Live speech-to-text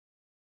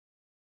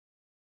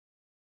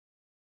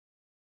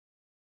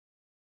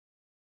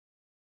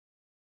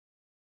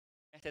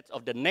facets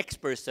of the next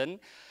person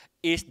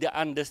is the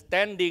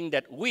understanding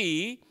that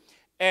we,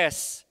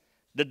 as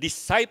the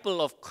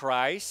disciple of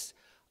Christ,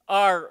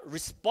 are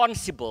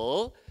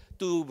responsible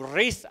to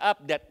raise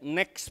up that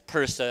next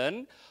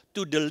person,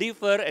 to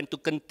deliver and to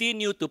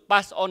continue to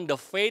pass on the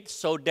faith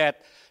so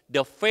that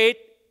the faith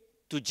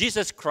to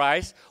Jesus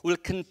Christ will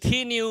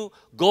continue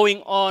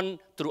going on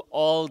through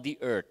all the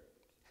earth.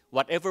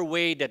 Whatever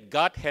way that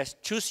God has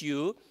chosen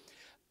you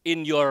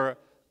in your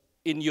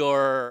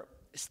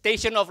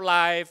station of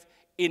life,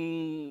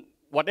 in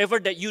whatever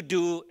that you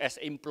do as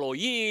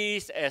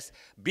employees, as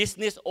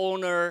business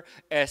owner,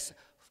 as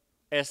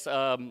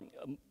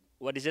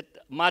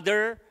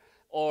mother,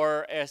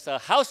 or as a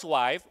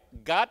housewife,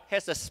 God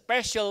has a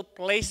special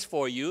place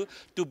for you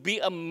to be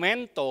a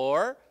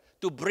mentor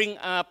to bring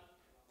up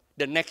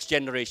the next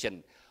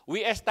generation.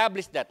 We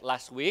established that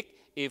last week.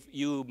 If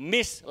you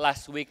missed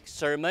last week's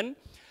sermon,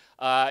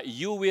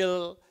 you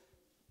will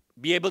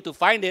be able to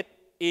find it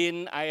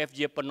in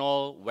IFGF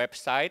PINOLE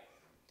website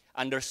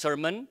under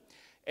sermon.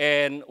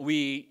 And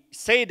we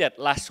say that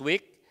last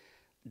week,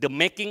 the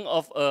making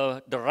of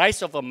the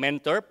rise of a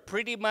mentor,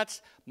 pretty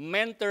much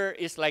mentor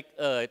is like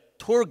a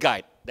tour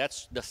guide.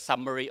 That's the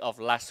summary of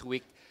last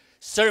week's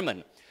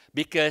sermon.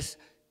 Because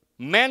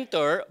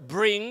mentor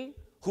bring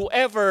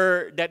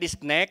whoever that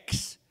is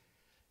next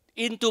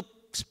into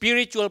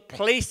spiritual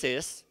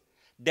places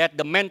that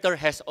the mentor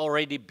has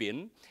already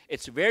been.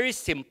 It's very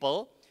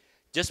simple.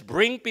 Just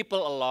bring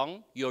people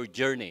along your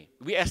journey.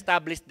 We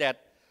established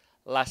that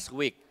last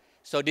week.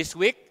 So this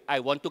week, I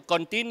want to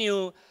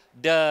continue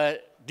the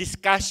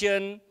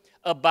discussion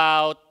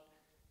about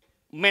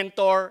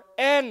mentor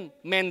and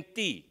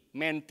mentee.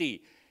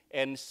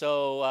 And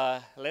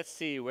so let's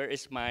see, where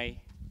is my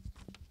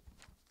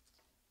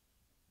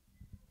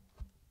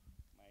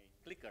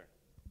clicker?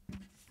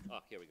 Oh,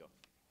 here we go.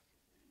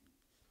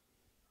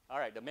 All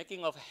right, the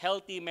making of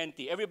healthy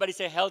mentee. Everybody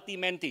say healthy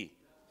mentee.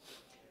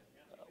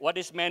 What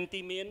is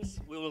mentee means,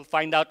 we will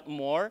find out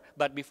more.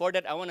 But before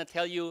that, I want to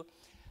tell you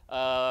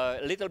a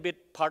little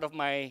bit part of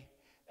my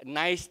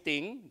nice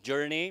thing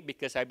journey,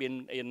 because I've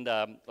been in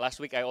the last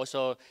week. I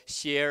also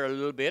share a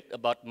little bit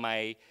about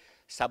my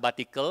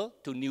sabbatical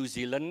to New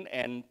Zealand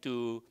and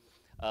to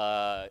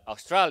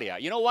Australia.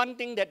 You know, one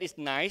thing that is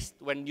nice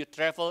when you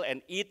travel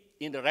and eat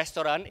in the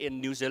restaurant in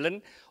New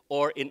Zealand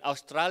or in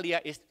Australia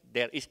is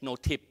there is no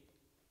tip.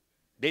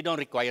 They don't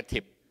require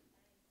tip,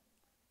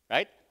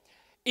 right?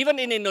 Even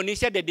in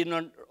Indonesia, they did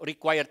not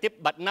require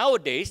tip, but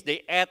nowadays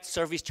they add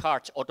service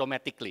charge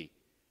automatically,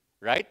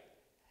 right?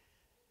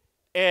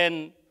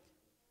 And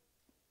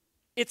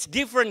it's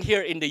different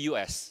here in the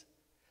US.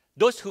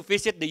 Those who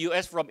visit the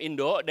US from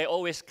Indo, they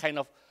always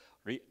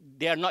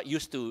they are not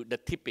used to the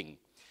tipping.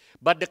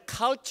 But the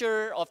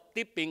culture of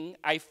tipping,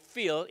 I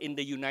feel, in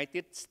the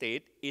United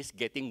States is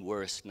getting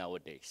worse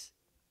nowadays.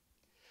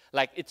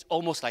 Like, it's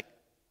almost like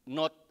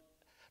not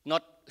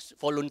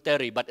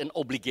voluntary, but an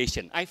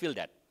obligation. I feel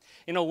that.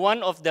 You know,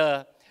 one of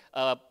the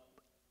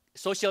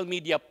social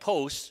media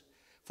posts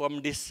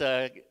from this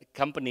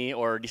company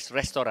or this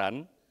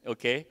restaurant,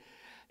 okay,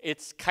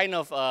 it's kind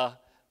of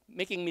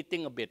making me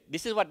think a bit.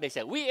 This is what they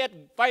said. We at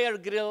Fire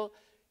Grill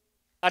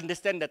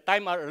understand that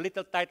time are a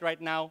little tight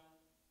right now.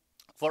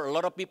 For a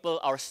lot of people,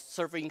 our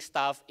serving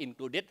staff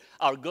included.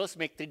 Our girls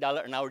make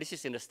 $3 an hour. This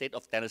is in the state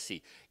of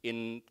Tennessee.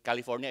 In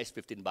California, it's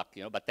 $15,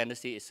 you know. But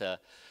Tennessee is,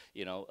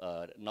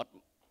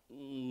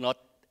 not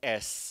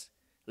as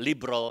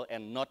liberal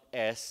and not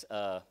as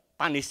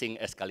punishing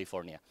as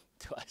California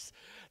to us.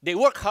 They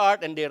work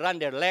hard and they run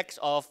their legs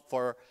off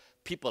for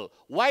people.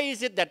 Why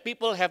is it that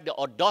people have the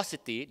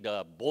audacity,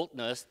 the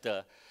boldness,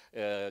 the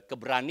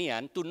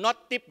keberanian to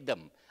not tip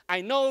them?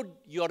 I know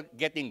you're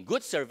getting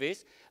good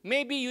service.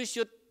 Maybe you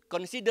should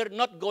consider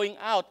not going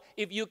out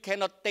if you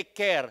cannot take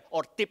care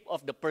or tip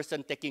of the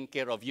person taking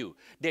care of you.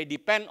 They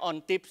depend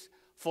on tips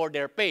for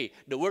their pay.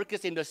 The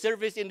workers in the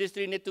service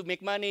industry need to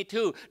make money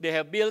too. They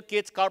have bill,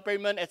 kids, car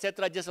payment,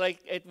 etc., just like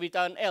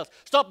everyone else.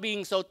 Stop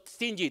being so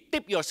stingy.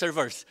 Tip your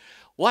servers.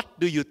 What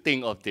do you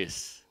think of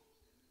this?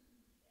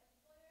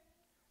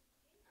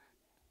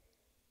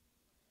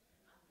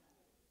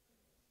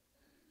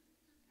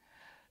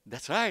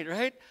 That's right,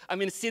 right? I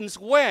mean, since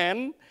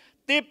when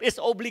tip is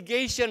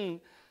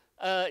obligation,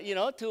 to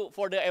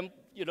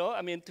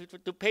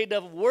pay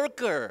the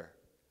worker?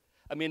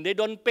 I mean, they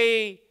don't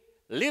pay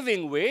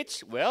living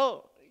wage.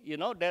 Well,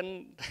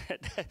 then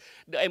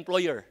the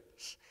employer.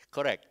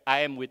 Correct.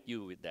 I am with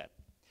you with that.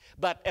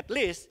 But at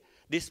least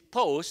this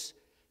post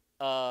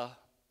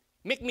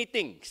make me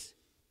think.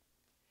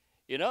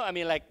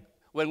 Like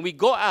when we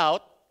go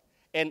out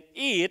and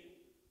eat,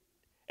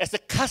 as a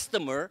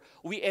customer,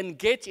 we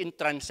engage in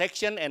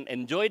transaction and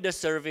enjoy the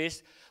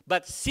service,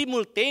 but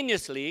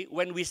simultaneously,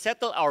 when we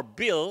settle our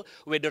bill,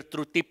 whether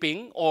through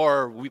tipping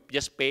or we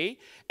just pay,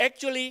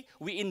 actually,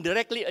 we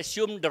indirectly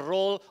assume the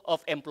role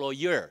of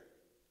employer,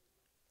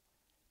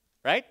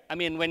 right? I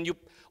mean, when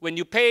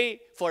you pay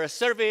for a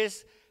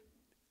service,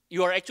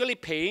 you are actually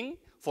paying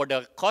for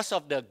the cost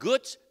of the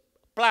goods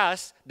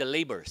plus the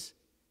labors.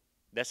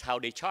 That's how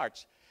they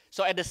charge.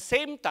 So at the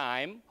same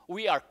time,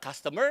 we are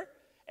customer.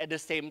 At the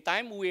same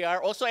time, we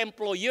are also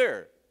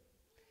employer.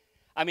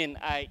 I mean,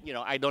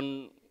 I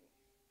don't,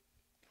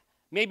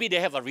 maybe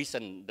they have a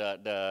reason,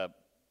 the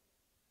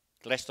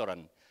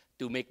restaurant,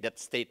 to make that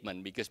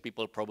statement, because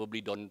people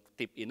probably don't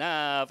tip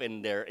enough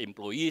and their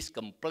employees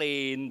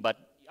complain. But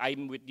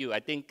I'm with you. I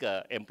think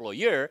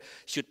employer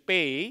should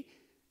pay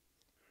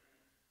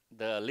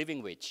the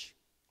living wage.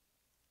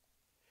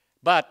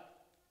 But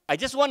I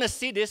just want to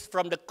see this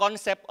from the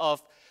concept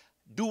of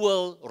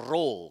dual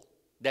role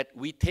that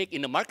we take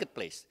in the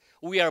marketplace.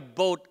 We are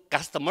both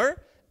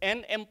customer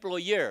and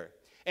employer.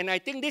 And I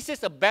think this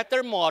is a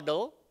better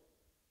model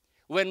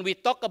when we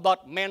talk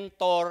about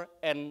mentor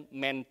and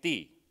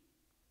mentee.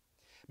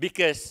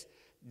 Because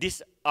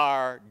these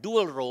are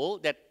dual role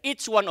that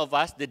each one of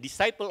us, the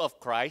disciple of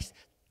Christ,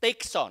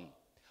 takes on.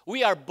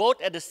 We are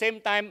both at the same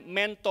time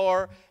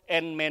mentor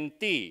and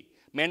mentee.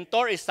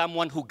 Mentor is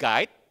someone who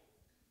guides.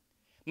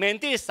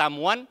 Mentee is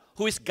someone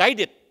who is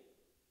guided.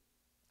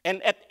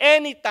 And at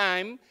any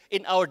time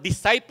in our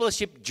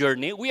discipleship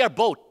journey, we are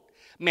both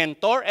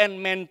mentor and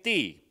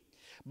mentee.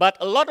 But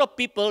a lot of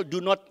people do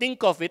not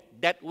think of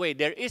it that way.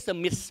 There is a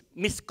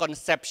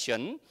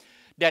misconception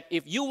that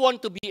if you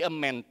want to be a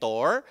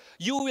mentor,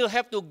 you will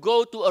have to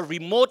go to a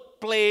remote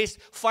place,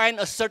 find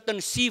a certain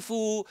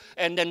sifu,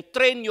 and then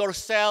train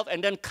yourself,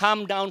 and then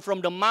come down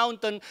from the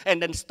mountain,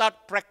 and then start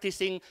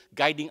practicing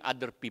guiding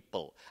other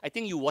people. I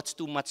think you watch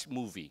too much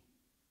movie.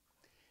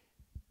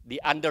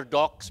 The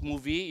Underdogs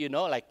movie, you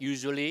know, like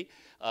usually,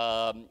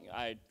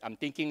 I'm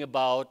thinking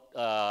about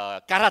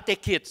Karate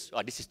Kids.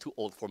 Oh, this is too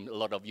old for a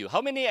lot of you.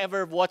 How many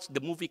ever watched the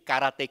movie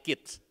Karate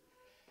Kids?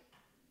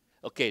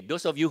 Okay,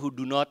 those of you who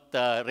do not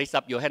raise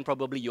up your hand,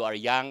 probably you are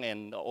young,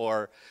 and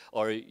or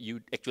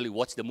you actually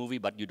watch the movie,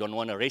 but you don't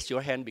want to raise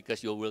your hand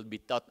because you will be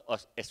thought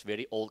as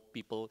very old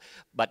people.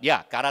 But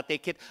yeah, Karate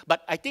Kid.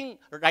 But I think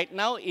right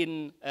now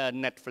in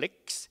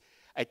Netflix,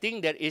 I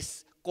think there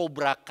is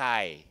Cobra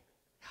Kai.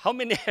 How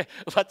many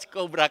watch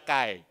Cobra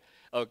Kai?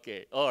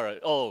 Okay, or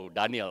oh,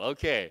 Daniel,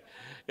 okay.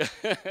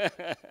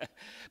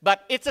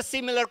 But it's a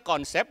similar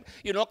concept.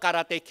 You know,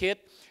 Karate Kid,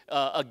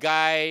 a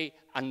guy,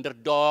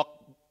 underdog,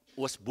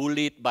 was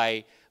bullied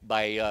by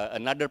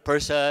another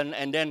person,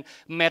 and then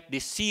met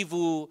this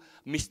Sifu,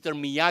 Mr.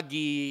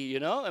 Miyagi, you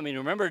know. I mean,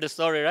 remember the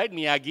story, right?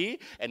 Miyagi,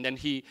 and then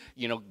he,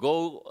 you know,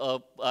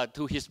 go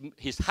to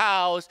his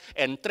house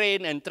and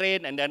train, and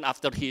then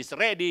after he's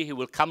ready, he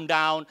will come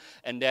down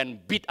and then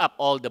beat up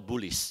all the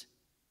bullies.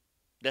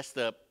 That's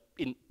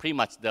pretty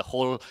much the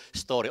whole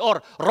story.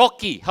 Or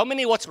Rocky. How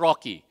many watch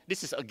Rocky?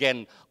 This is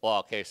again, oh,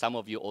 okay, some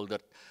of you older,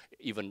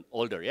 even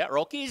older, yeah?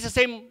 Rocky is the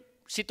same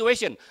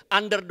situation.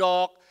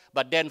 Underdog,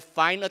 but then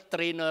find a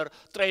trainer,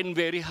 train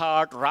very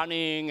hard,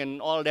 running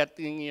and all that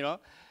thing, you know.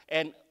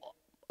 And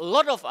a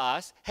lot of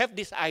us have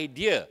this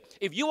idea.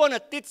 If you want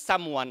to teach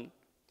someone,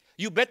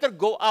 you better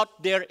go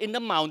out there in the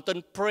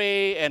mountain,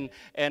 pray and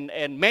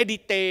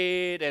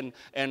meditate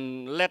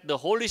and let the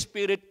Holy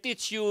Spirit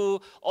teach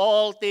you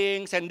all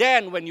things. And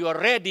then when you are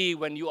ready,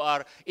 when you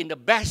are in the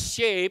best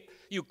shape,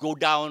 you go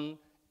down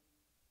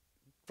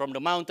from the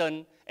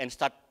mountain and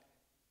start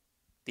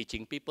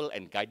teaching people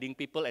and guiding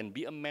people and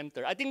be a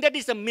mentor. I think that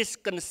is a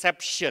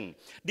misconception.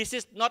 This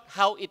is not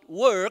how it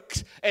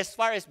works as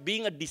far as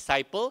being a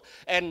disciple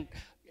and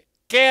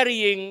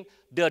carrying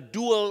the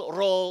dual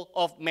role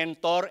of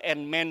mentor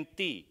and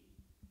mentee.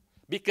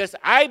 Because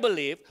I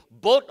believe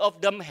both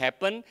of them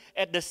happen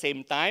at the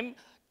same time.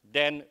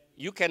 Then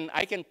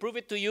I can prove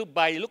it to you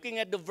by looking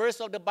at the verse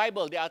of the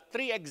Bible. There are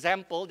 3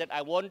 examples that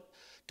I want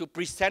to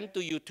present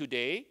to you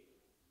today.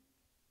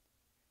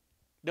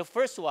 The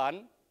first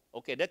one,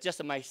 okay, that's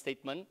just my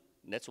statement.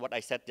 That's what I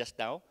said just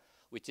now,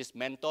 which is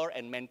mentor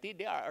and mentee.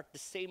 They are at the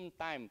same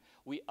time.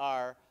 We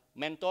are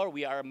mentor,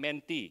 we are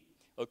mentee.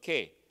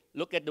 Okay,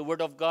 look at the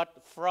Word of God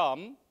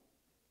from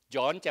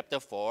John chapter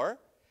 4,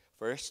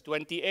 verse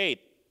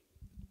 28.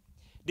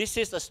 This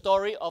is a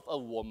story of a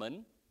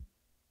woman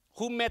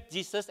who met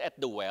Jesus at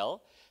the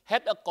well,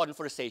 had a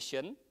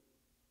conversation,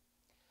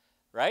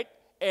 right?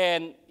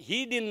 And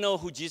he didn't know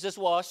who Jesus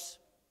was.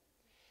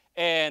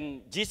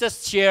 And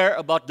Jesus shared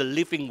about the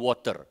living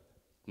water.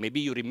 Maybe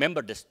you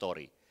remember the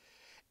story.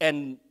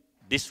 And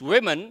this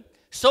woman,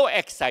 so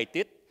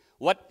excited,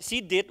 what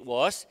she did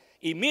was,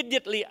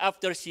 immediately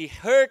after she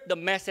heard the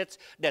message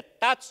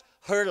that touched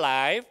her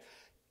life,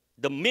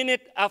 the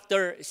minute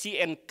after she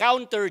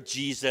encountered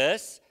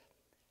Jesus,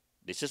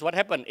 this is what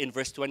happened in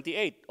verse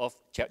 28 of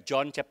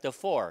John chapter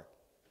 4.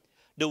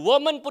 The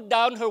woman put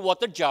down her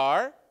water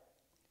jar.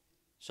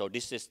 So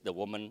this is the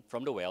woman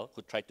from the well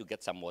who tried to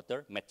get some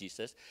water, met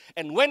Jesus,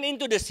 and went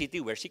into the city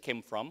where she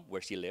came from,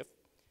 where she lived.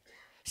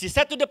 She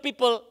said to the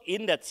people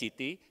in that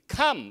city,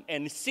 "Come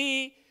and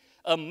see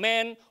a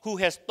man who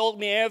has told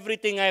me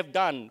everything I have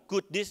done.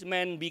 Could this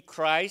man be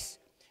Christ?"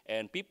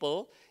 And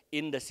people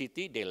in the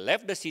city, they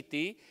left the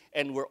city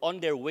and were on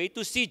their way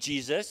to see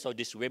Jesus. So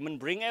these women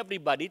bring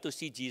everybody to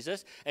see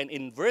Jesus. And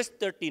in verse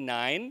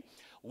 39,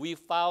 we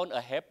found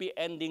a happy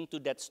ending to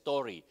that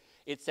story.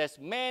 It says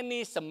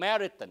many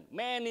Samaritan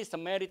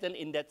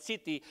in that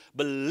city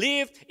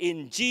believed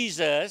in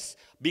Jesus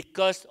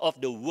because of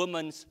the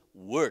woman's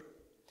word.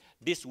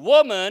 This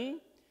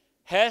woman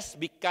has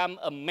become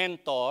a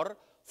mentor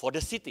for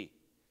the city.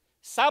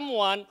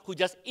 Someone who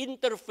just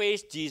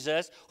interfaced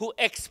Jesus, who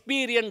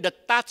experienced the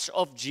touch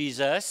of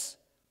Jesus,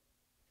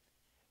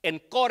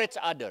 encourage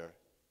others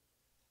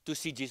to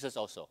see Jesus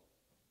also.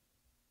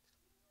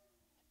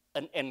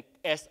 And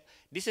as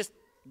this is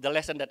the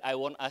lesson that I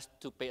want us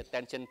to pay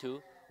attention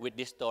to with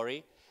this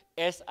story.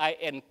 As I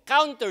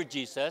encounter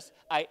Jesus,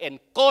 I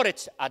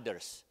encourage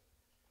others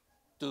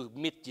to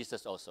meet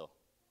Jesus also.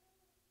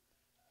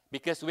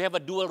 Because we have a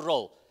dual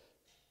role.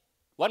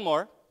 One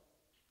more.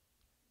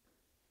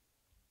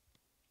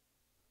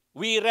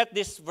 We read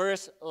this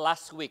verse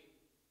last week.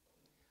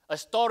 A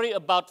story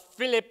about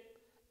Philip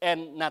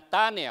and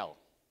Nathanael.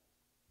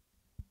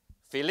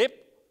 Philip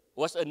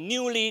was a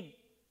newly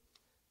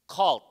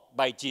called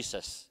by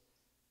Jesus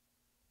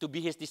to be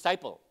his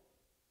disciple.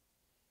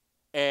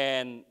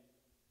 And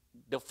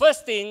the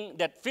first thing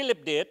that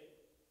Philip did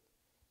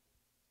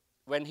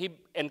when he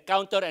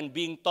encountered and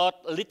being taught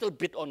a little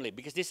bit only,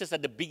 because this is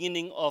at the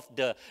beginning of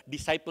the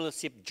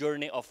discipleship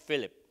journey of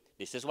Philip.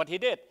 This is what he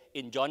did.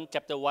 In John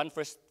chapter 1,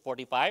 verse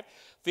 45,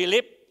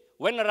 Philip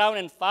went around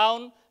and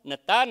found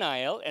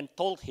Nathanael and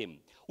told him,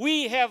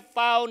 "We have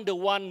found the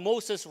one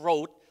Moses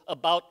wrote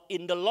about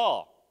in the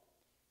law,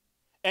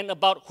 and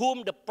about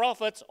whom the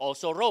prophets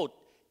also wrote,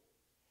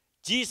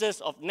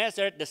 Jesus of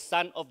Nazareth, the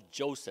son of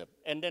Joseph."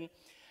 And then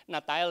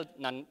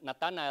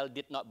Nathanael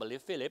did not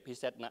believe Philip. He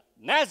said,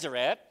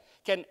 "Nazareth,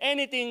 can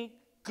anything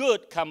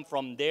good come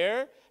from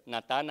there?"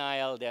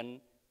 Nathanael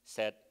then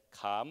said,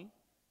 "Come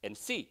and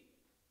see."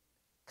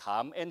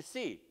 Come and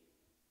see.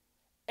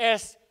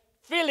 As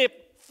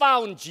Philip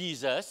found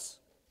Jesus,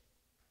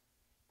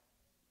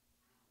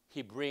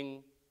 he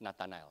bring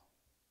Nathanael.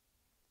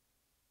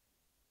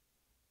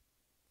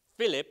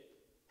 Philip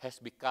has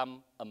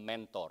become a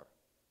mentor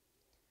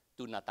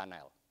to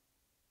Nathanael.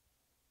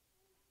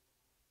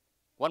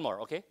 One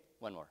more, okay?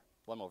 One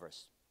more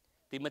verse.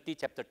 Timothy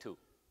chapter 2.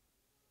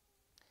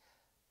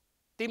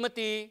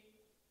 Timothy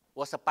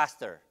was a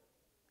pastor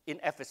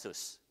in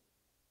Ephesus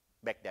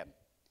back then.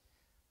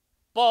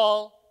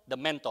 Paul, the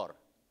mentor,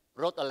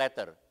 wrote a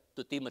letter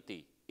to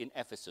Timothy in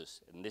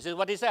Ephesus. And this is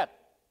what he said.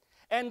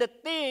 "And the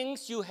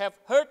things you have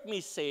heard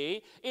me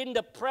say in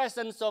the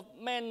presence of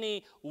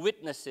many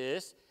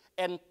witnesses,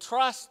 and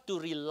trust to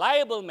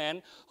reliable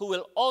men who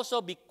will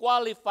also be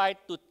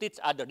qualified to teach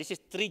others." This is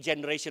 3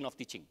 generations of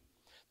teaching.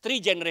 3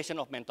 generations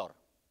of mentor.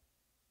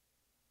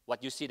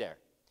 What you see there.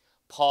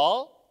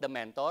 Paul, the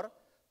mentor,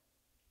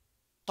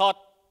 taught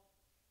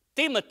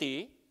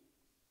Timothy,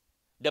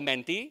 the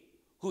mentee,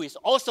 who is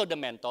also the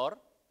mentor,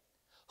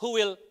 who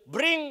will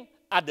bring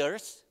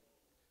others,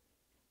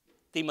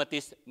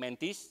 Timothy's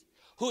mentees,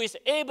 who is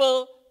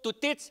able to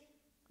teach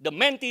the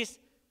mentees'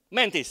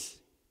 mentees.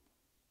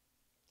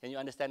 Can you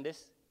understand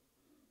this?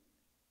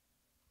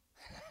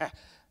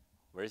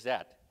 Where is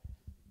that?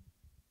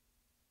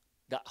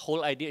 The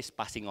whole idea is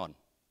passing on.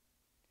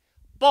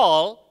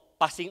 Paul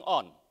passing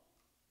on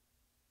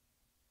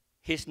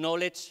his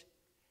knowledge,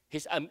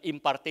 his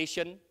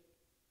impartation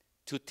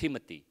to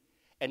Timothy.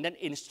 And then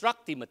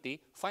instruct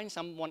Timothy, find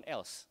someone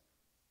else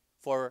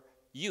for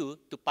you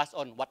to pass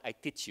on what I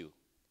teach you.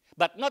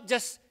 But not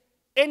just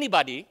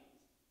anybody.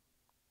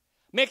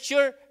 Make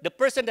sure the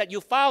person that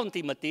you found,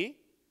 Timothy,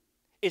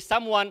 is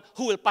someone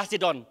who will pass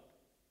it on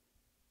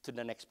to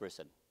the next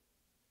person.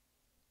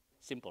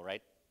 Simple,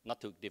 right?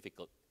 Not too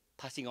difficult.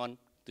 Passing on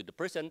to the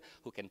person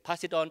who can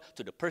pass it on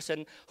to the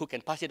person who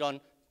can pass it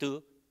on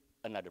to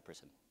another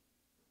person.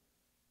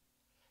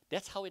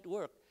 That's how it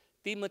worked.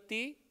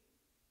 Timothy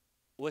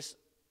was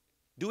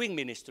doing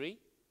ministry,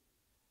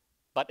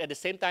 but at the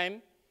same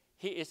time,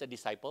 he is a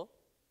disciple.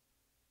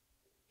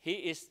 He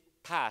is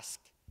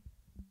tasked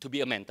to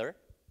be a mentor,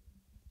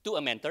 to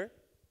a mentor,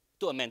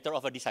 to a mentor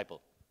of a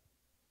disciple.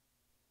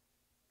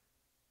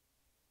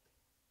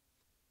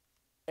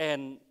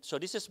 And so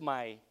this is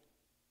my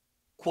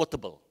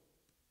quotable.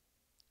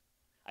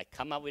 I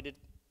come up with it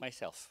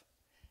myself.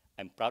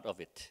 I'm proud of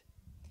it.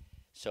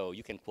 So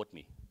you can quote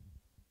me.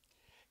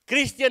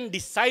 Christian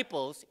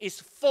disciples is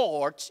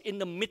forged in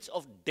the midst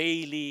of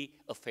daily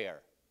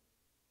affair.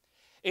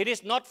 It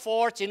is not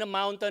forged in a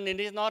mountain. It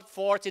is not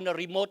forged in a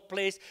remote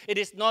place. It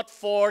is not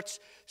forged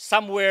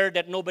somewhere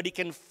that nobody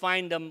can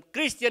find them.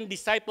 Christian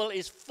disciple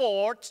is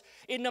forged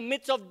in the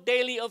midst of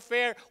daily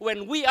affair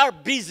when we are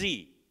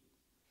busy.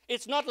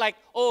 It's not like,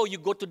 oh, you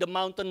go to the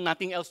mountain,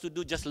 nothing else to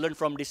do, just learn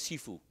from this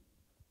Sifu.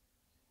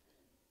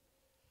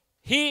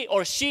 He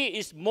or she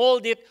is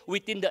molded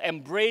within the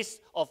embrace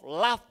of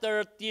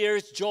laughter,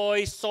 tears,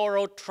 joy,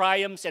 sorrow,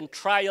 triumphs, and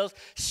trials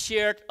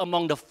shared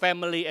among the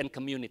family and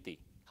community.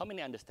 How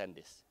many understand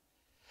this?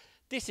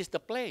 This is the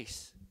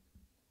place.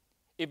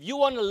 If you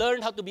want to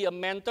learn how to be a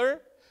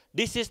mentor,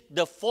 this is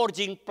the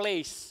forging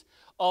place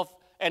of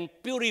and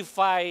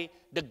purify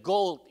the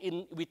gold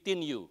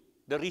within you,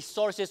 the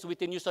resources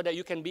within you so that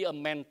you can be a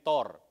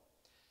mentor.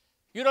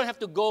 You don't have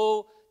to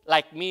go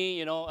like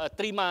me,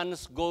 3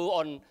 months, go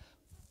on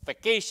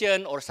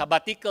vacation or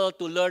sabbatical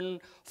to learn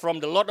from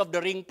the Lord of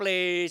the Ring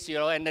place,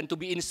 and then to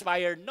be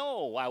inspired.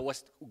 No, I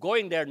was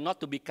going there not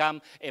to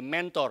become a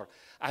mentor.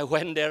 I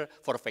went there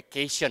for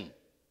vacation.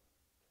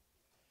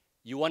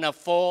 You want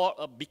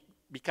to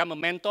become a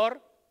mentor?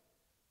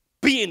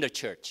 Be in the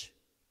church.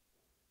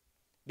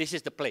 This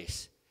is the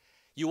place.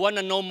 You want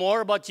to know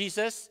more about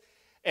Jesus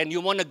and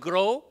you want to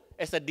grow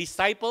as a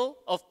disciple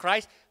of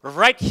Christ?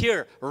 Right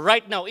here,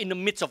 right now, in the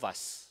midst of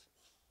us.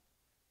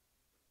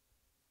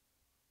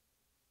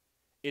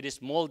 It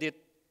is molded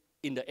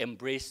in the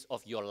embrace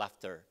of your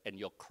laughter and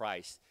your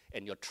cries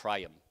and your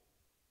triumph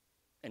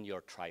and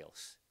your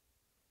trials.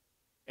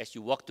 As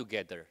you walk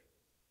together,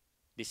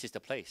 this is the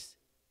place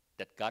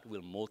that God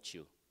will mold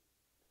you.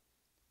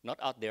 Not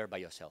out there by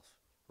yourself,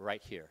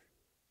 right here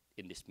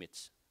in this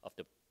midst of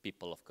the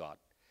people of God.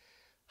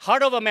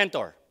 Heart of a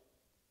mentor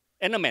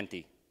and a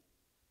mentee.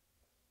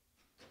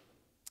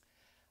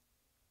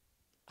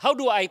 How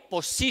do I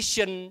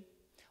position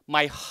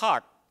my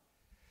heart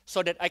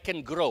so that I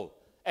can grow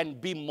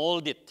and be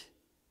molded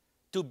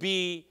to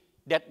be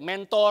that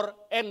mentor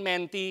and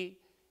mentee,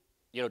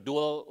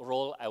 dual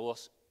role? I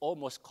was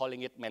almost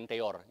calling it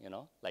mentor,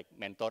 like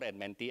mentor and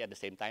mentee at the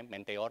same time,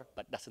 mentor,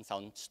 but doesn't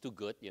sound too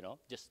good,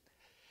 just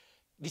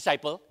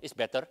disciple is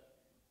better,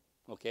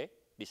 okay?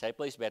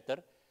 Disciple is better.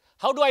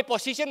 How do I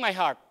position my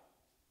heart?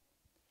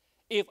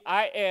 If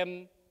I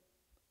am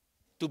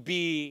to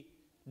be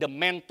the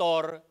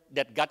mentor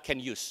that God can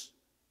use.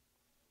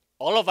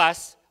 All of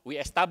us, we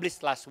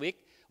established last week,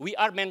 we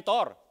are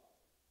mentor.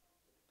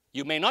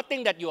 You may not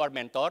think that you are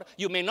mentor.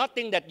 You may not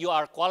think that you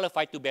are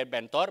qualified to be a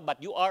mentor,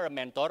 but you are a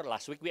mentor.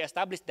 Last week we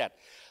established that.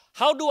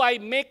 How do I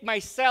make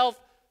myself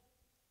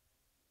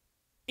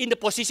in the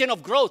position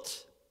of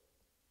growth?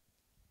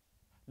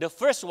 The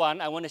first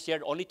one, I want to share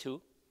only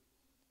two.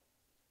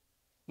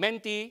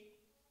 Mentee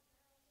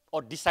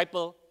or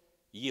disciple,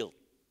 yield.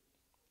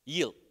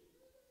 Yield.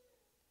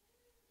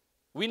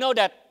 We know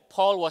that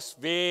Paul was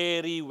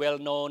very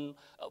well-known,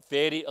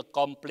 very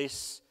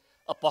accomplished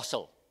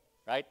apostle,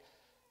 right?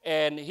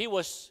 And he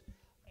was,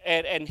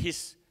 and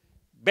his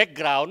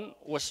background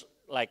was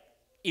like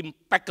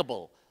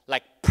impeccable,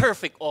 like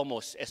perfect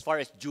almost as far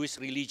as Jewish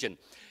religion.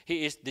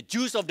 He is the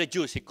Jews of the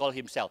Jews, he called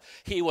himself.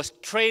 He was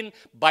trained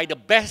by the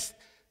best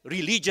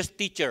religious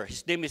teacher.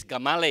 His name is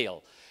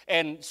Gamaliel.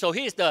 And so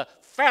he is the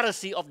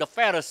Pharisee of the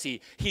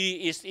Pharisee.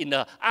 He is in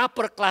the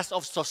upper class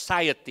of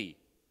society.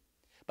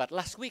 But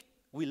last week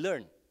we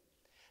learned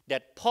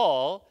that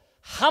Paul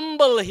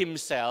humbled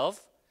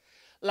himself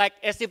like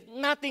as if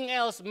nothing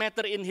else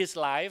mattered in his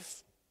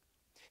life.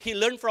 He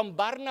learned from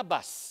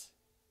Barnabas.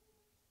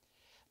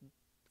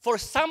 For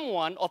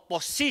someone of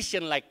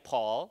position like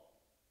Paul,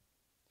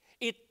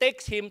 it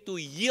takes him to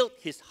yield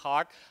his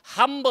heart,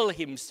 humble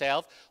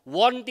himself,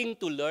 wanting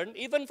to learn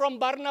even from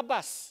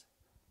Barnabas.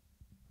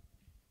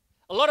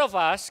 A lot of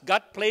us,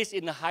 God placed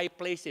in the high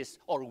places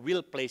or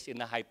will place in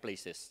the high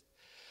places.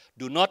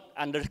 Do not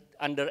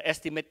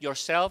underestimate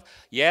yourself.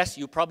 Yes,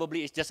 you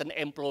probably is just an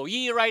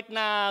employee right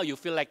now. You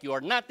feel like you are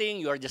nothing.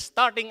 You are just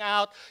starting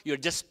out. You're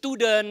just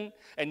student.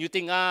 And you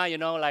think,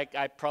 like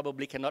I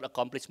probably cannot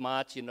accomplish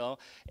much,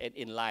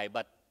 in life.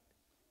 But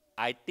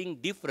I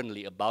think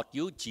differently about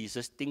you.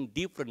 Jesus thinks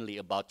differently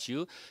about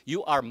you.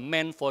 You are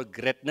meant for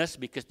greatness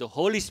because the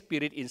Holy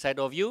Spirit inside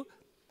of you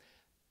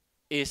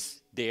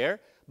is there.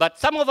 But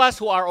some of us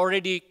who are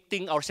already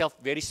think ourselves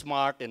very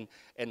smart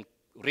and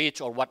rich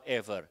or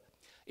whatever,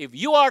 if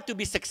you are to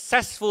be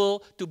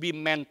successful, to be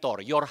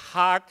mentor, your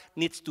heart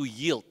needs to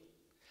yield.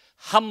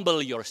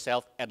 Humble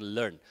yourself and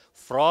learn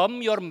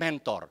from your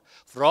mentor,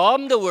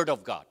 from the Word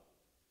of God.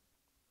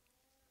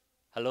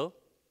 Hello?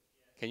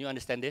 Can you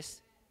understand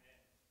this?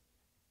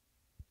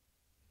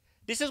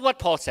 This is what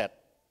Paul said.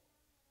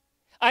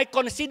 I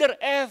consider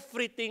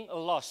everything a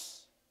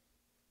loss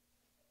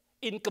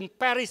in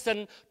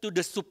comparison to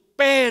the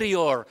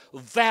superior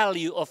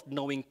value of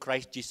knowing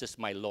Christ Jesus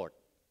my Lord.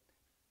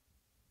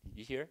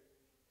 You hear?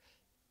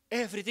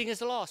 Everything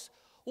is lost.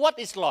 What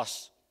is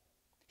lost?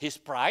 His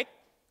pride.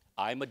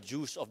 I'm a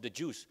Jew of the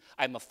Jews.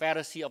 I'm a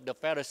Pharisee of the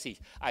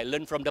Pharisees. I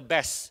learn from the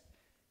best.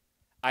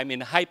 I'm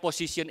in high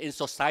position in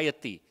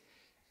society.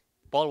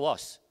 Paul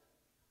was.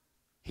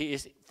 He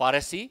is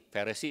Pharisee.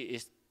 Pharisee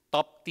is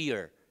top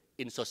tier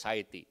in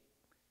society.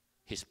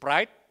 His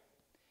pride.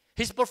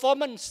 His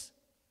performance.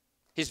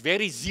 He's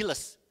very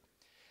zealous.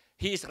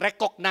 He is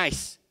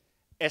recognized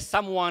as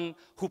someone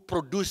who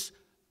produced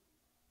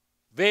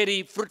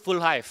very fruitful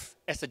life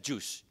as a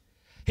Jew.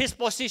 His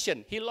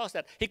position, he lost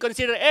that. He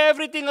considered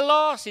everything a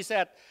loss, he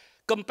said,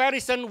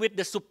 comparison with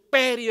the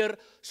superior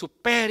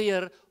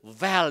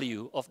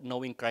value of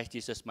knowing Christ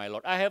Jesus my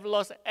Lord. I have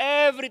lost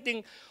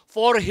everything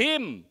for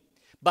him.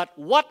 But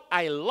what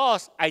I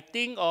lost, I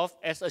think of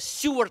as a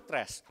sure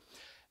trust.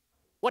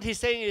 What he's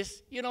saying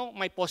is,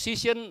 my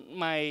position,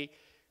 my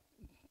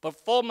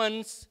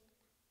performance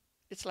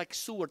It's like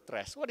sewer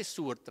trash. What is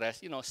sewer trash?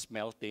 You know,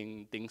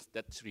 smelting, things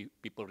that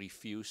people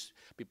refuse.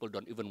 People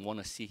don't even want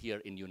to see here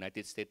in the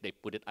United States. They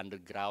put it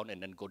underground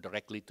and then go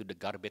directly to the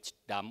garbage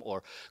dump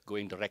or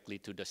going directly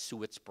to the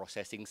sewage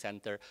processing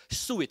center.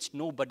 Sewage,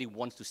 nobody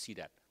wants to see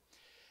that.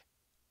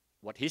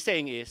 What he's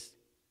saying is,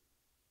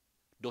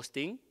 those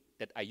things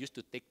that I used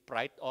to take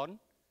pride on,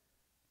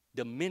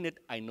 the minute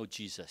I know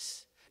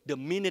Jesus, the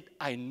minute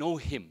I know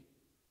him,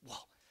 wow,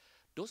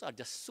 those are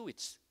just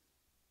sewage.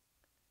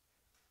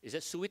 Is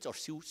it sewage or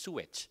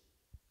sewage?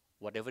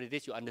 Whatever it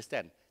is, you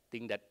understand.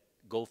 Things that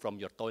go from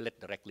your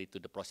toilet directly to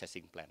the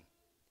processing plant.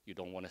 You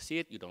don't want to see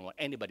it. You don't want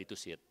anybody to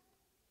see it.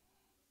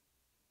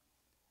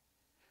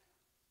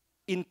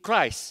 In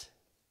Christ,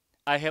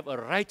 I have a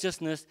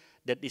righteousness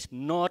that is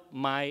not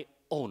my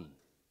own.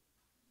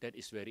 That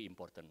is very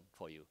important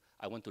for you.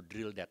 I want to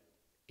drill that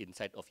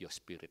inside of your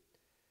spirit.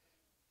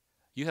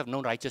 You have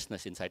no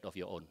righteousness inside of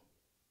your own.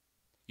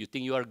 You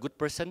think you are a good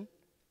person?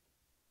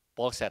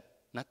 Paul said,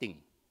 nothing.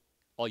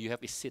 All you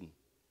have is sin.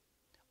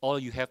 All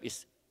you have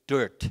is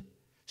dirt,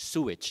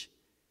 sewage.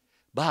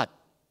 But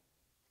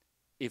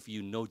if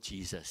you know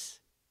Jesus,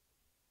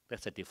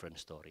 that's a different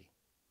story.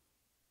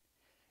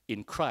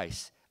 In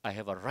Christ, I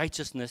have a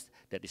righteousness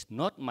that is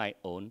not my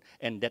own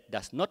and that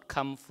does not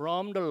come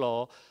from the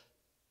law,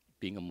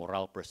 being a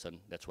moral person,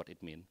 that's what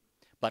it means,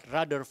 but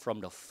rather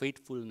from the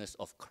faithfulness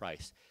of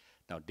Christ.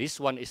 Now, this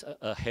one is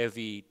a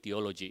heavy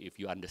theology if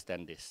you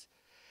understand this.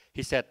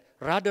 He said,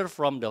 rather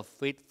from the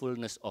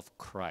faithfulness of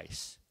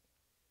Christ.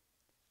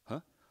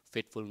 Huh?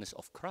 Faithfulness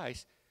of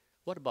Christ?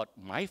 What about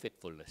my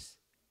faithfulness?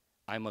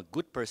 I'm a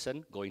good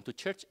person, going to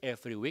church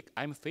every week,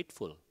 I'm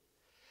faithful.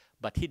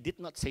 But he did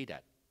not say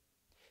that.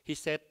 He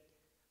said,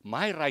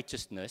 my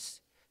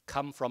righteousness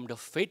comes from the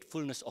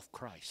faithfulness of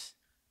Christ.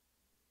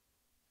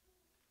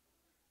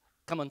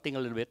 Come on, think a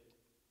little bit.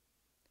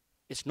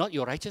 It's not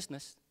your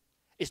righteousness.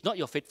 It's not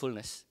your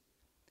faithfulness.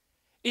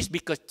 It's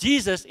because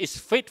Jesus is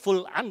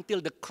faithful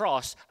until the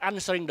cross,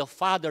 answering the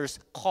Father's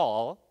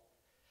call,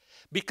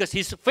 because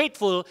he's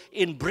faithful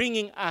in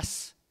bringing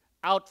us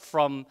out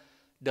from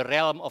the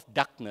realm of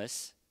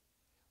darkness.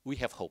 We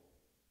have hope.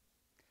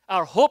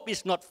 Our hope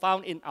is not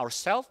found in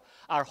ourselves.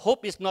 Our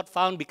hope is not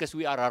found because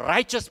we are a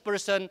righteous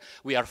person,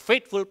 we are a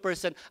faithful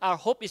person. Our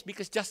hope is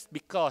just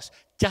because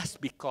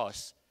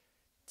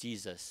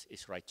Jesus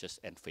is righteous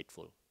and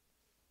faithful.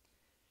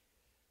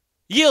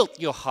 Yield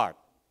your heart.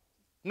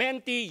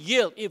 Mentee,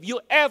 yield. If you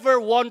ever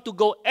want to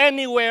go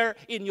anywhere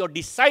in your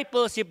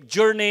discipleship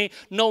journey,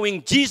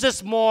 knowing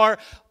Jesus more,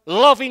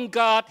 loving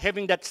God,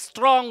 having that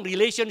strong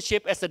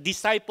relationship as a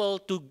disciple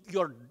to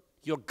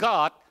your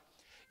God,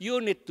 you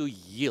need to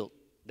yield.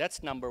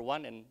 That's number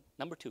one. And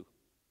number two,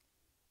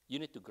 you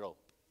need to grow.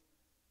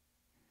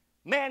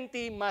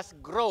 Mentee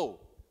must grow.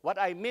 What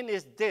I mean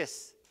is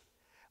this.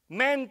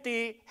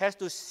 Mentee has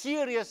to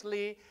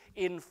seriously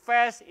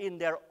invest in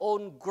their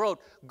own growth.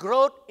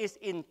 Growth is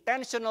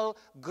intentional.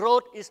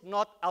 Growth is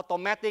not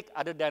automatic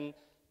other than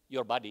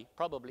your body.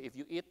 Probably if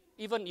you eat,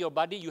 even your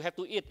body, you have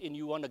to eat and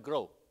you want to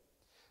grow.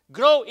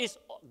 Growth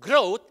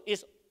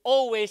is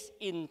always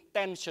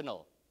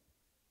intentional.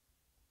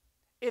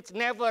 It's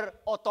never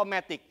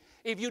automatic.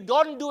 If you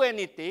don't do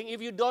anything, if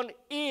you don't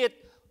eat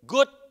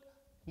good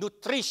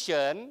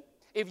nutrition,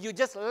 if you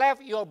just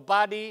left your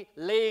body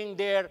laying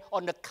there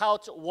on the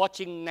couch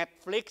watching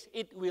Netflix,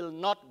 it will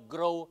not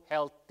grow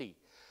healthy.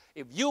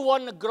 If you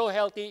want to grow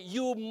healthy,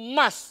 you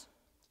must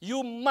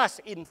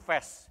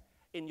invest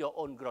in your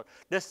own growth.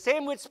 The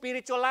same with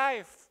spiritual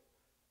life.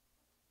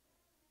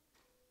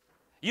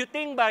 You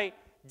think by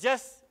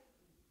just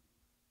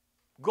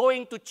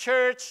going to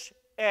church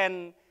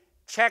and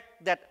check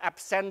that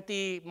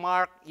absentee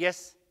mark,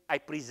 yes, I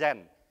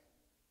present,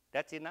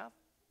 that's enough?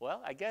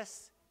 Well, I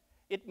guess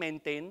it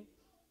maintained.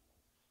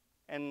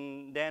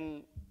 And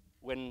then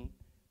when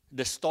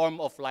the storm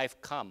of life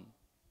comes,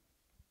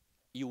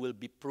 you will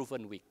be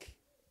proven weak.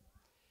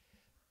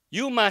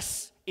 You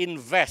must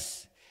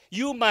invest.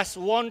 You must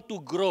want to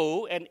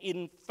grow and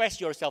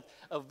invest yourself.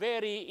 A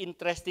very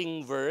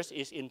interesting verse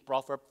is in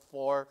Proverbs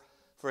 4,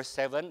 verse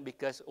 7.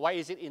 Because why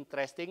is it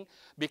interesting?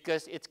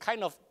 Because it's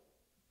kind of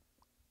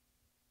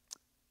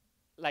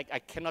like I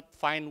cannot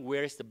find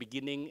where is the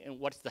beginning and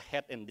what's the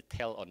head and the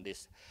tail on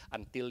this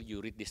until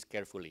you read this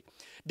carefully.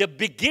 The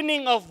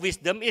beginning of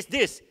wisdom is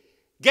this: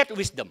 get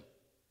wisdom.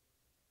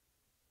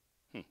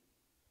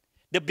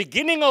 The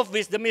beginning of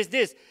wisdom is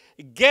this: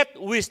 get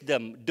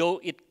wisdom, though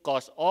it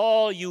costs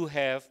all you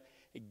have,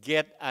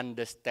 get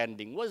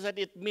understanding. What does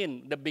that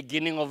mean? The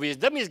beginning of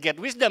wisdom is get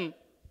wisdom.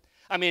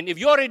 I mean, if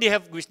you already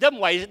have wisdom,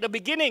 why is it the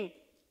beginning?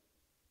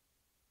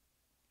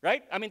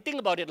 Right? I mean, think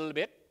about it a little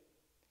bit.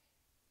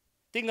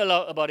 Think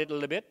about it a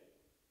little bit.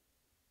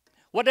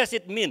 What does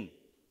it mean?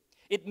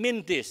 It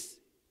means this.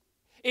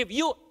 If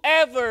you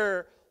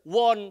ever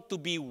want to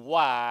be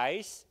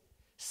wise,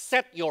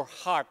 set your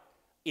heart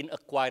in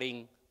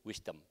acquiring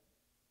wisdom.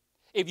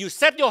 If you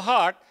set your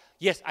heart,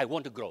 yes, I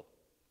want to grow.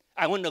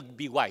 I want to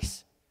be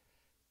wise.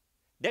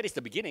 That is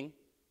the beginning.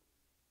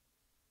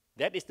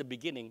 That is the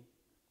beginning.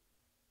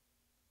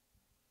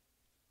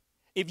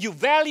 If you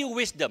value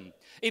wisdom,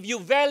 if you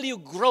value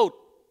growth,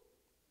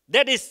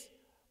 that is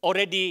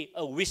already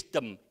a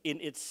wisdom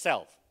in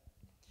itself.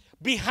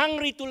 Be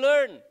hungry to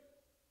learn.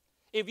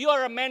 If you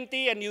are a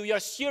mentee and you are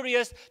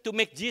serious to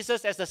make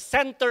Jesus as the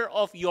center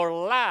of your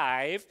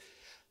life,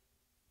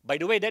 by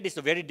the way, that is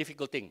a very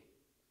difficult thing.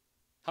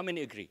 How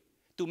many agree?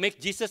 To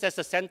make Jesus as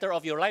the center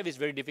of your life is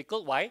very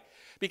difficult. Why?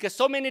 Because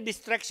so many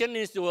distractions in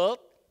this world,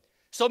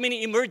 so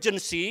many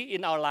emergency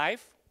in our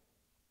life.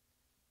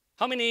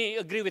 How many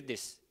agree with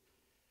this?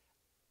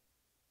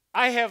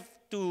 I have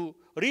to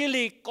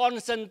really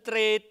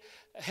concentrate,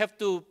 have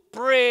to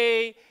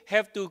pray,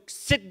 have to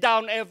sit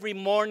down every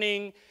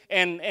morning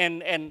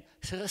and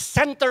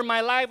center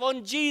my life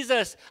on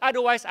Jesus.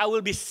 Otherwise, I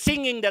will be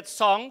singing that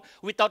song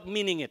without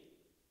meaning it.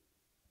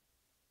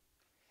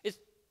 It's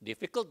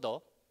difficult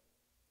though.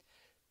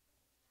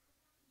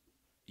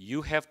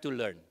 You have to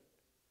learn.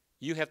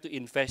 You have to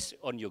invest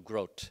on your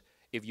growth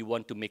if you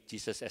want to make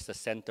Jesus as the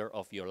center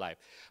of your life.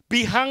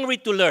 Be hungry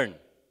to learn.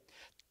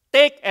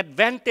 Take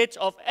advantage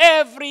of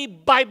every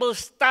Bible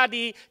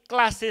study,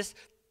 classes,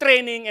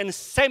 training, and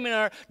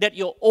seminar that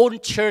your own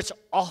church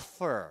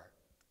offer.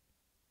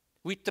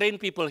 We train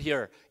people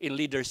here in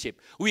leadership.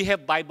 We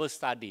have Bible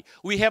study.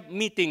 We have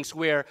meetings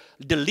where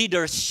the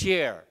leaders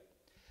share.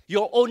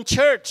 Your own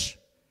church.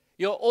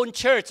 Your own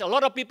church. A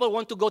lot of people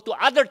want to go to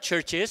other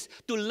churches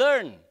to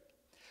learn.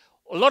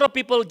 A lot of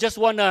people just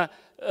want to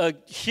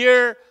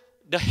hear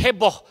the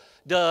heboh,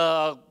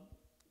 the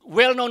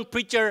well-known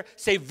preacher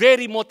say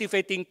very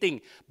motivating thing.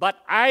 But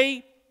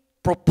I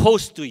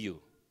propose to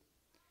you,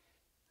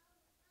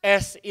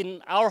 as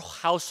in our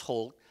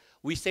household,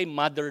 we say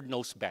mother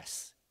knows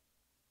best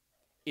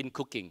in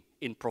cooking,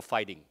 in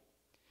providing.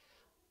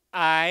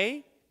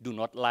 I do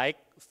not like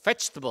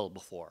vegetable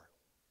before.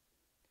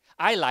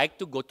 I like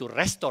to go to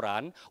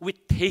restaurant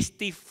with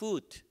tasty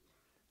food.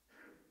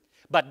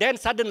 But then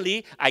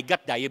suddenly, I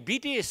got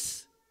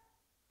diabetes.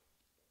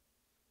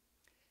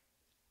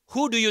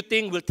 Who do you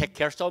think will take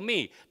care of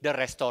me? The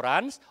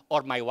restaurants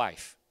or my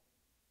wife?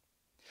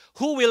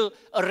 Who will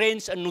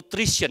arrange a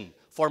nutrition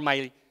for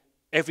my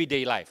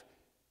everyday life?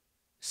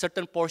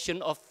 Certain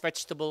portion of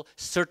vegetable,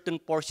 certain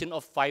portion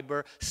of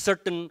fiber,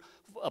 certain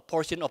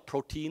portion of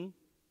protein.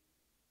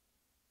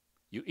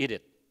 You eat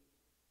it,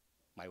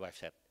 my wife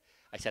said.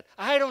 I said,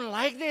 I don't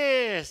like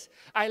this.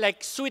 I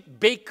like sweet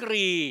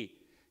bakery.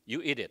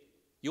 You eat it.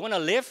 You want to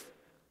live?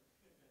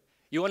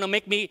 You want to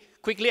make me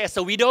quickly as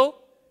a widow?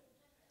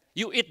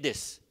 You eat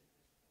this.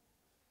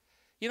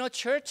 You know,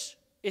 church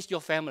is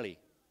your family.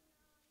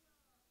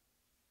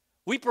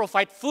 We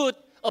provide food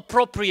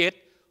appropriate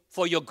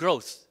for your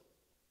growth.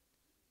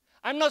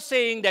 I'm not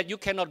saying that you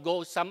cannot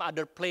go some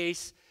other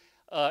place,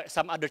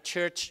 some other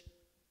church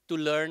to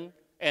learn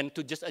and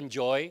to just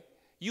enjoy.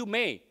 You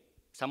may.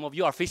 Some of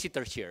you are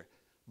visitors here.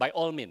 By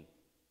all means,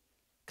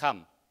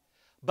 come.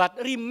 But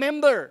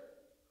remember,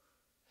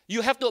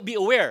 you have to be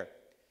aware.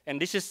 And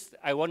this is,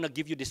 I want to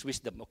give you this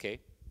wisdom, okay?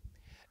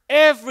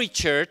 Every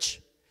church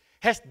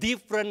has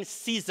different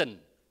season.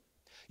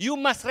 You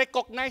must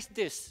recognize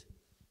this.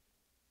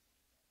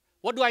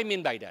 What do I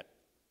mean by that?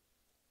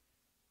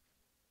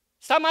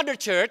 Some other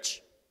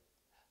church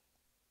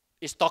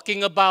is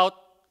talking about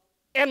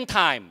end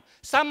time.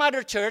 Some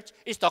other church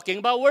is talking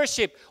about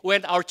worship.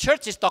 When our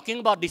church is talking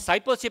about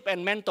discipleship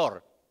and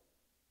mentor.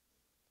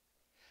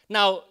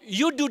 Now,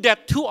 you do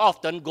that too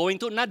often, going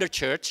to another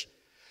church.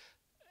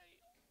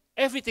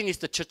 Everything is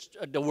the church,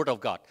 the Word of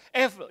God.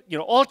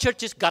 All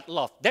churches got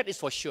love. That is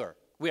for sure.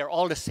 We are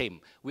all the same.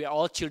 We are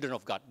all children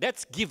of God.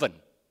 That's given.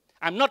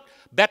 I'm not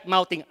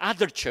bad-mouthing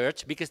other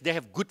church because they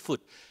have good food.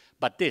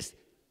 But this,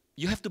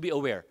 you have to be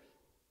aware.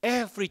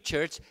 Every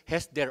church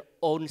has their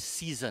own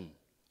season.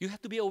 You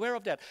have to be aware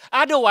of that.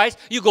 Otherwise,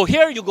 you go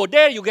here, you go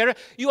there,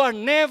 you are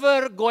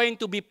never going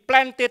to be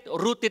planted,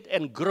 rooted,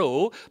 and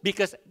grow,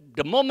 because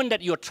the moment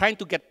that you're trying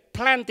to get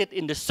planted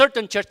in the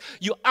certain church,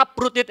 you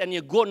uproot it and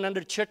you go to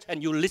another church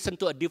and you listen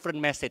to a different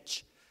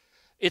message.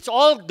 It's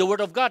all the Word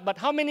of God. But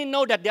how many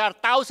know that there are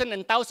thousands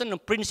and thousands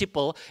of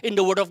principles in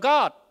the Word of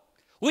God?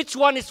 Which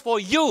one is for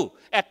you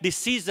at this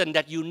season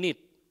that you need?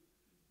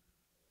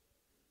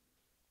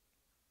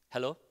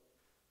 Hello?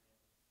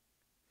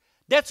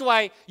 That's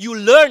why you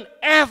learn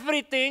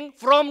everything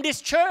from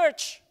this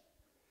church.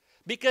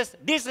 Because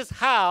this is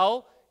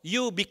how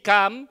you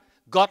become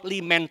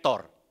godly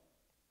mentor.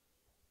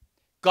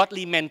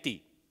 Godly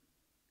mentee.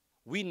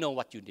 We know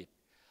what you need.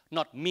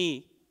 Not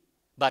me,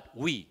 but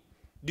we.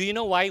 Do you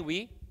know why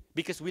we?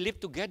 Because we live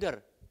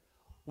together.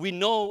 We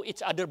know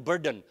each other's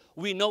burden.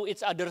 We know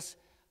each other's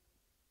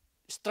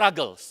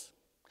struggles.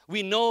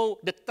 We know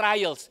the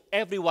trials,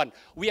 everyone.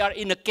 We are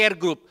in a care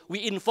group.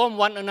 We inform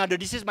one another.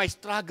 This is my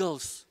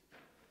struggles.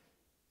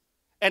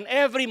 And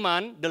every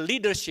month, the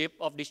leadership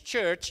of this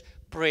church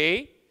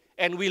pray,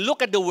 and we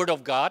look at the Word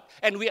of God,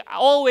 and we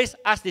always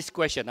ask this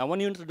question. I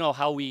want you to know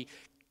how we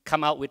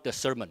come out with the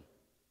sermon.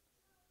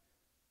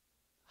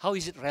 How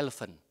is it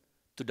relevant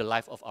to the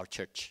life of our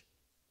church?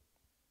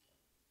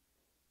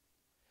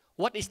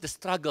 What is the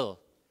struggle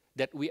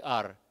that we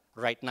are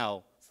right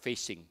now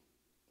facing?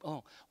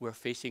 Oh, we're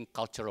facing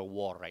cultural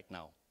war right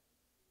now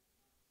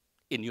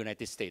in the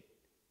United States.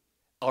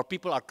 Our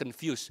people are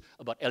confused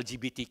about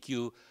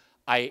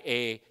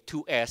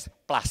LGBTQIA2S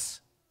plus.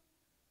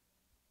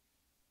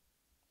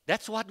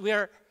 That's what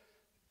we're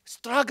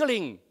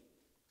struggling.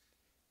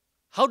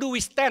 How do we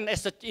stand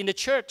in the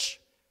church?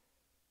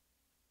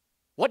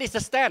 What is the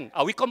stand?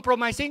 Are we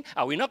compromising?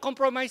 Are we not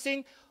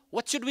compromising?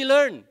 What should we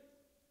learn?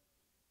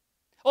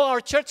 Oh,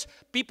 our church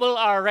people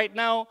are right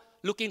now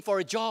looking for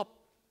a job.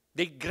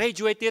 They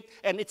graduated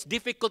and it's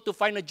difficult to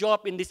find a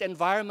job in this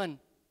environment.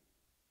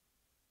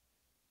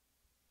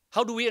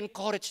 How do we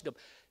encourage them?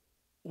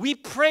 We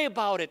pray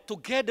about it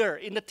together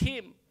in the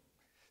team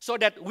so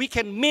that we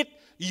can meet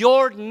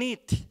your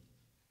need.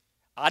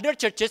 Other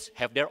churches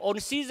have their own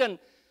season.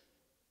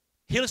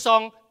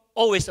 Hillsong,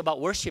 always about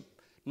worship.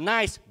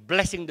 Nice,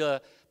 blessing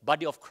the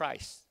body of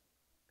Christ.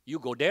 You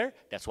go there,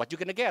 that's what you're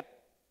going to get.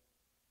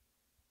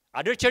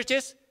 Other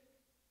churches,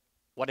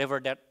 whatever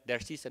their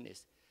season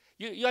is.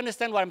 You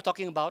understand what I'm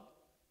talking about?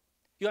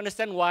 You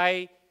understand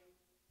why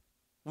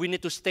we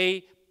need to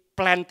stay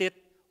planted,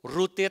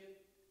 rooted,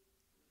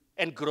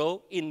 and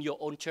grow in your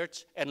own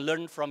church and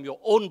learn from your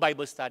own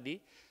Bible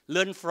study,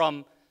 learn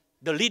from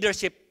the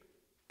leadership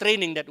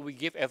training that we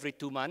give every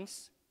 2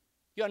 months.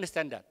 You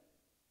understand that?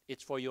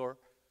 It's for your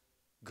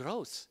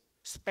growth,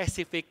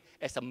 specific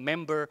as a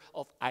member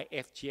of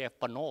IFGF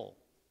PINOLE.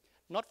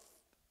 Not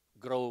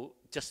grow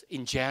just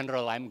in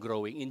general, I'm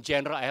growing. In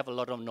general, I have a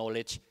lot of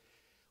knowledge.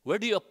 Where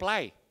do you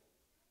apply?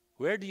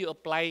 Where do you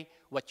apply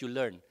what you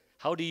learn?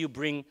 How do you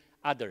bring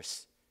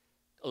others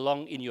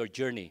along in your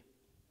journey?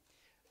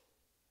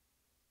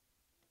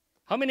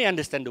 How many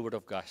understand the Word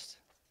of God?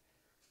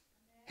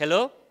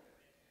 Hello?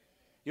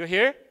 You're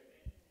here?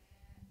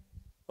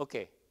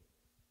 Okay.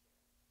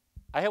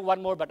 I have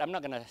one more, but I'm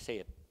not going to say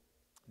it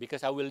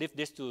because I will leave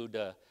this to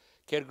the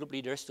care group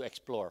leaders to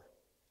explore.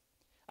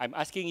 I'm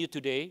asking you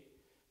today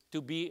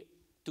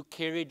to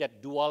carry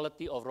that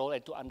duality of role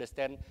and to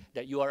understand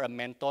that you are a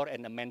mentor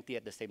and a mentee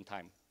at the same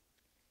time.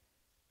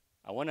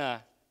 I want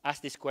to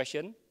ask this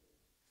question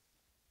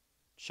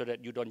so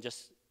that you don't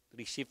just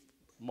receive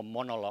a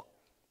monologue,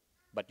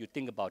 but you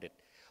think about it.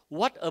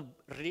 What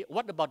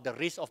about the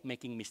risk of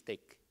making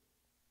mistake?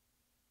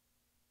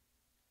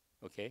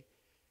 Okay?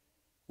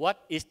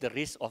 What is the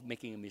risk of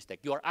making a mistake?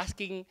 You are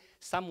asking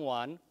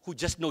someone who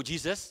just knows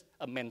Jesus,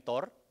 a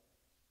mentor,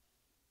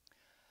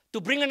 to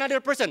bring another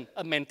person,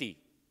 a mentee.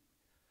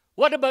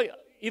 What about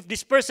if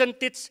this person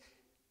teaches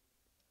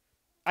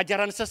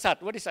ajaran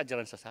sesat? What is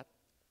ajaran sesat?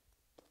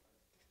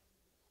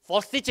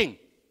 False teaching.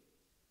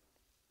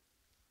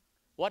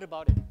 What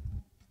about it?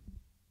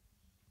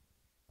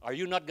 Are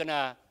you not going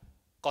to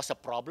cause a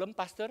problem,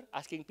 Pastor,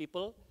 asking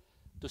people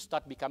to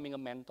start becoming a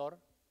mentor?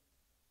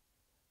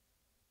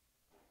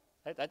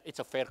 It's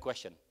a fair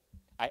question.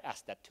 I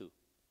asked that too.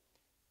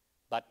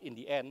 But in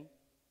the end,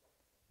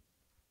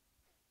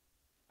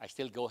 I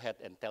still go ahead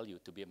and tell you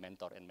to be a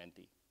mentor and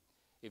mentee.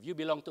 If you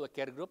belong to a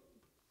care group,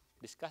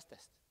 discuss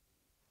this.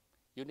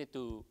 You need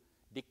to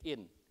dig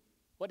in.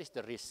 What is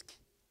the risk?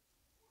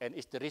 And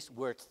is the risk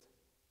worth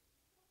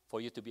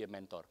for you to be a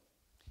mentor?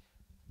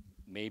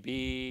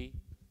 Maybe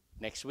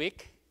next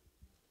week,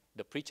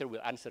 the preacher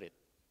will answer it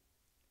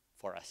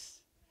for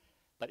us.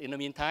 But in the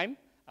meantime,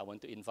 I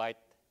want to invite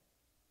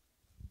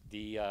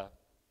the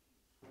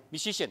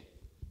musician.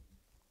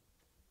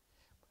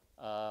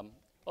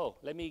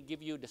 Let me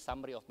give you the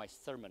summary of my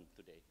sermon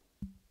today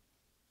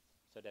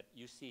so that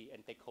you see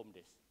and take home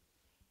this.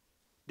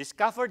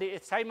 Discover the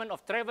excitement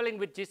of traveling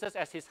with Jesus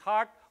as his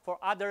heart for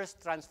others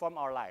transform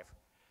our life.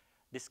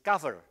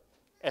 Discover,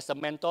 as a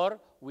mentor,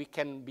 we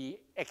can be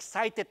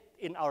excited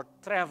in our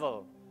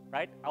travel,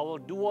 right? Our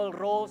dual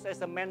roles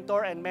as a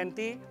mentor and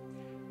mentee.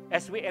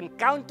 As we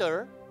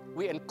encounter,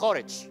 we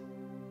encourage.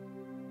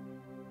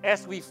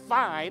 As we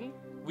find,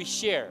 we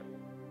share.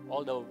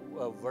 All the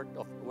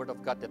word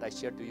of God that I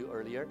shared to you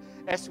earlier.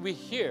 As we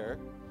hear,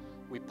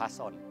 we pass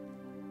on.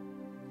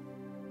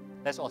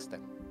 Let's all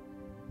stand.